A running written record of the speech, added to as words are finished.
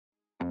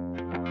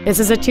This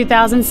is a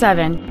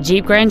 2007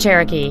 Jeep Grand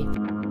Cherokee.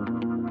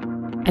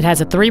 It has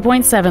a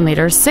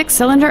 3.7-liter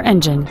six-cylinder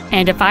engine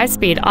and a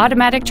 5-speed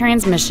automatic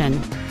transmission.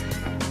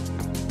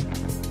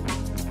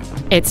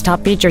 Its top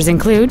features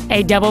include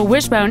a double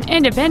wishbone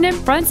independent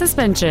front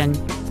suspension,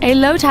 a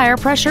low tire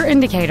pressure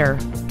indicator,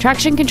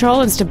 traction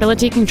control and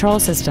stability control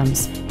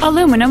systems,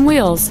 aluminum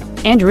wheels,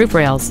 and roof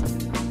rails.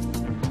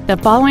 The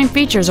following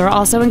features are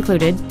also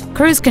included: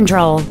 cruise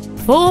control,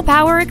 full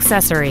power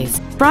accessories,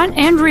 front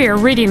and rear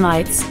reading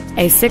lights,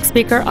 a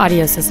 6-speaker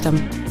audio system,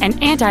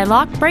 an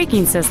anti-lock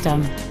braking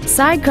system,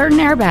 side curtain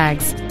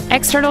airbags,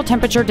 external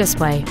temperature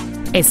display,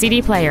 a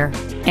CD player,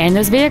 and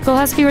this vehicle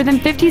has fewer than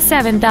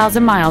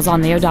 57,000 miles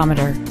on the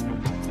odometer.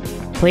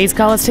 Please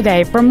call us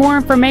today for more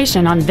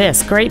information on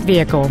this great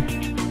vehicle.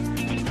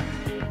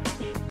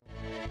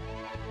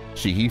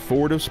 Sheehy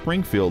Ford of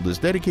Springfield is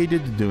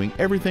dedicated to doing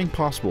everything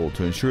possible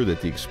to ensure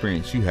that the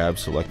experience you have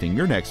selecting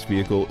your next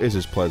vehicle is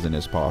as pleasant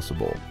as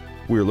possible.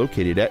 We are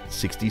located at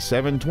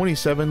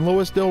 6727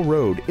 Loisdale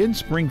Road in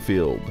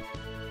Springfield.